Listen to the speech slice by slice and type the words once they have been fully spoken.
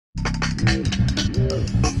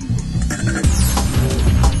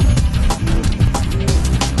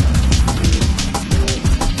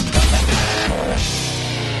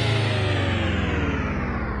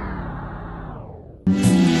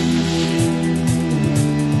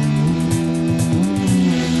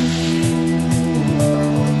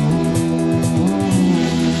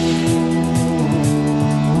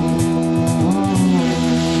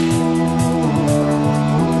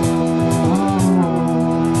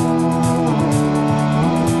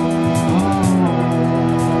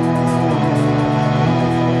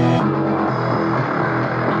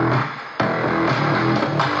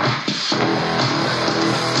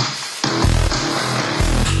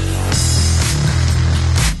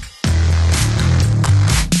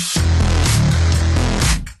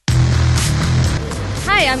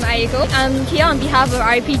I'm Aiko. I'm here on behalf of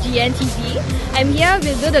RPGNtv. I'm here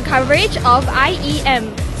to do the coverage of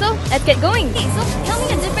IEM. So let's get going. Okay, so tell me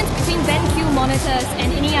the difference between BenQ monitors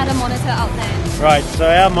and any other monitor out there. Right, so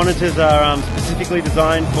our monitors are specifically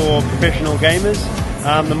designed for professional gamers.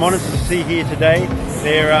 The monitors you see here today,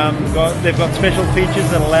 they've got special features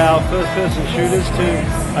that allow first-person shooters to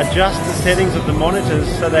adjust the settings of the monitors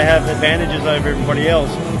so they have advantages over everybody else.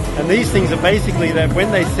 And these things are basically that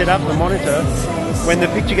when they set up the monitor, when the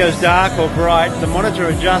picture goes dark or bright, the monitor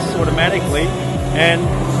adjusts automatically and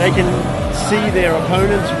they can see their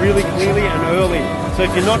opponents really clearly and early. So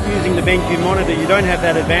if you're not using the BenQ monitor, you don't have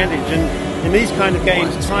that advantage. And in these kind of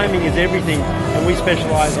games, timing is everything, and we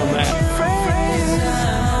specialize on that.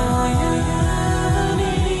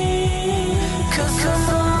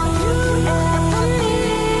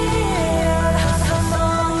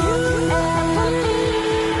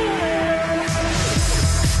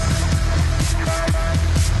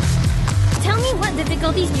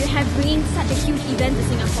 Difficulties do you have bringing such a huge event to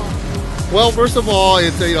Singapore? Well, first of all,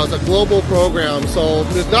 it's a global program, so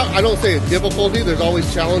there's not, I don't say a difficulty, there's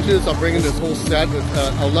always challenges of bringing this whole set with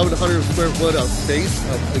 1,100 square foot of space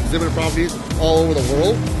of exhibit properties all over the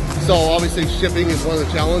world. So obviously shipping is one of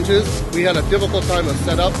the challenges. We had a difficult time of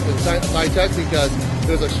setup in SciTech because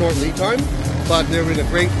there's a short lead time, but they've been a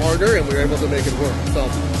great partner and we were able to make it work. So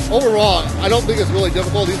overall, I don't think it's really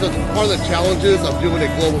difficult. These are part of the challenges of doing a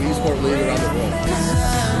global esports league around the world.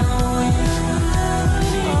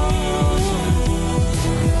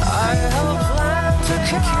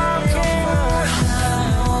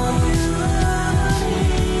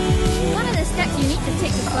 What are the steps you need to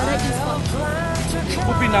take to further esports? It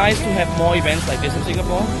would be nice to have more events like this in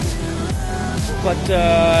Singapore, but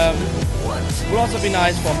it would also be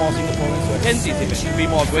nice for more Singaporeans to attend these events, to be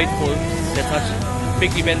more grateful that such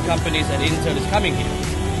big event companies and Intel is coming here.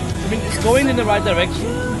 I mean, it's going in the right direction.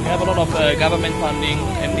 We have a lot of government funding,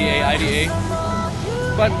 MDA, IDA,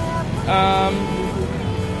 but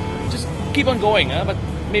just keep on going, but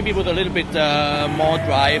maybe with a little bit more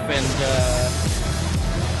drive and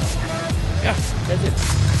yeah, that's it.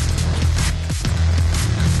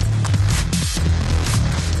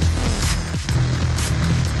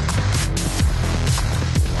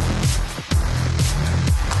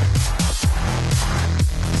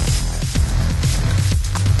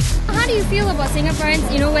 How do you feel about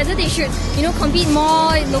Singaporeans, whether they should, compete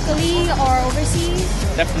more locally or overseas?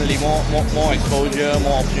 Definitely more exposure,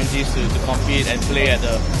 more opportunities to compete and play at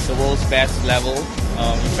the world's best level.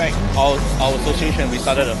 In fact, our association, we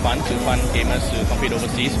started a fund to fund gamers to compete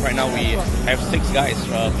overseas. Right now we have 6 guys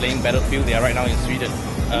playing Battlefield. They are right now in Sweden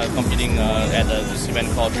competing at this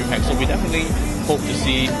event called DreamHack. So we definitely hope to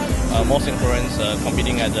see more Singaporeans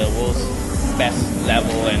competing at the world's best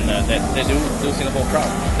level, and that they do Singapore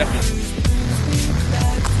proud, definitely.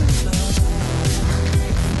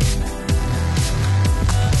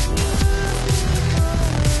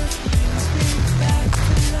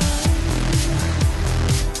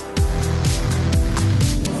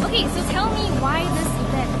 Okay, so tell me why this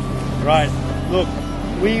event? Right, look,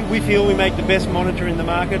 we feel we make the best monitor in the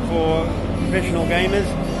market for professional gamers.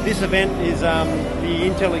 This event is the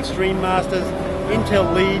Intel Extreme Masters.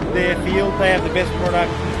 Intel lead their field. They have the best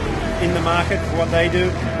product in the market for what they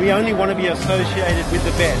do. We only want to be associated with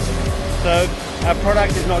the best. So our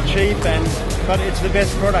product is not cheap, but it's the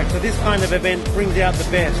best product. So this kind of event brings out the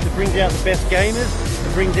best. It brings out the best gamers.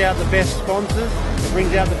 It brings out the best sponsors. It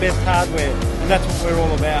brings out the best hardware. And that's what we're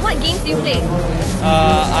all about. What games do you play?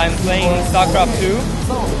 I'm playing StarCraft 2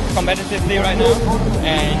 competitively right now.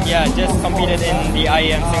 And yeah, just competed in the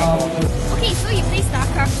IEM Singapore. Okay, so you play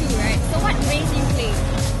StarCraft 2, right? So what race do you play?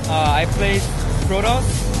 I play Protoss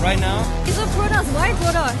right now. So Protoss, why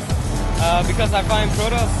Protoss? Because I find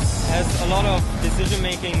Protoss has a lot of decision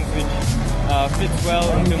making which fits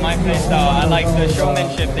well into my playstyle. I like the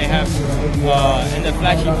showmanship they have and the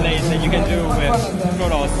flashy plays that you can do with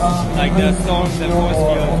Protoss, like the storms and force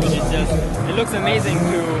fields, which is just, it looks amazing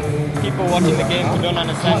to people watching the game who don't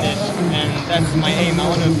understand it, and that's my aim. I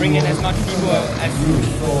want to bring in as much people as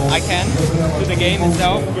I can to the game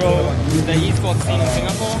itself, grow the esports scene in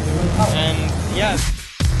Singapore, and yeah.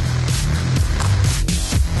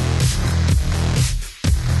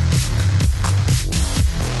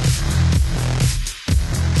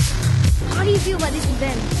 How do you feel about this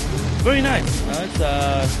event? Very nice.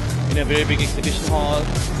 It's in a very big exhibition hall.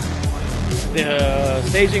 The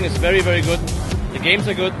staging is very, very good. The games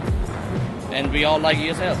are good. And we all like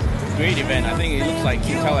ESL. Great event. I think it looks like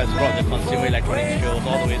Intel has brought the consumer electronics shows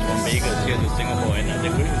all the way from Vegas here to Singapore, and they're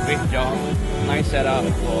doing a great job. Nice setup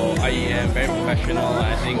for IEM, very professional.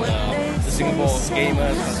 I think the Singapore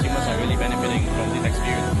gamers, consumers are really benefiting from this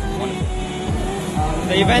experience. Wonderful.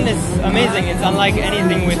 The event is amazing. It's unlike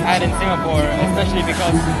anything we've had in Singapore, especially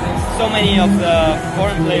because so many of the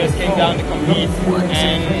foreign players came down to compete,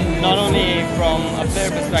 and not only from a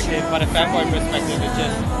player perspective, but a fanboy perspective, it's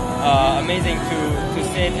just amazing to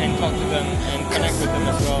sit and talk to them and connect with them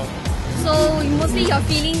as well. So mostly your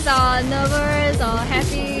feelings are nervous or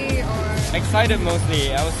happy or... Excited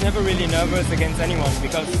mostly. I was never really nervous against anyone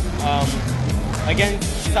because against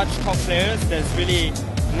such top players there's really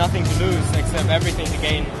nothing to lose except everything to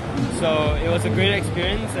gain. So it was a great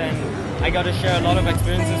experience, and I got to share a lot of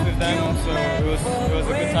experiences with them, so it was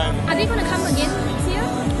a good time. Are they going to come again next year?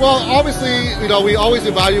 Well, obviously, we always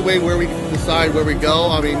evaluate where we decide where we go.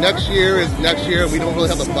 I mean, next year is next year. We don't really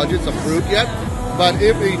have the budgets approved yet. But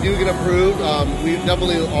if we do get approved, we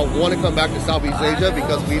definitely want to come back to Southeast Asia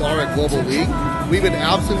because we are a global league. We've been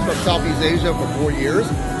absent from Southeast Asia for 4 years.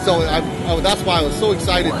 So that's why I was so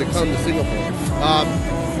excited to come to Singapore.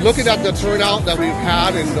 Looking at the turnout that we've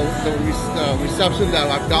had and the reception that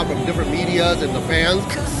I've got from different medias and the fans,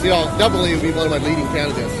 definitely would be one of my leading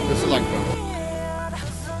candidates to select from.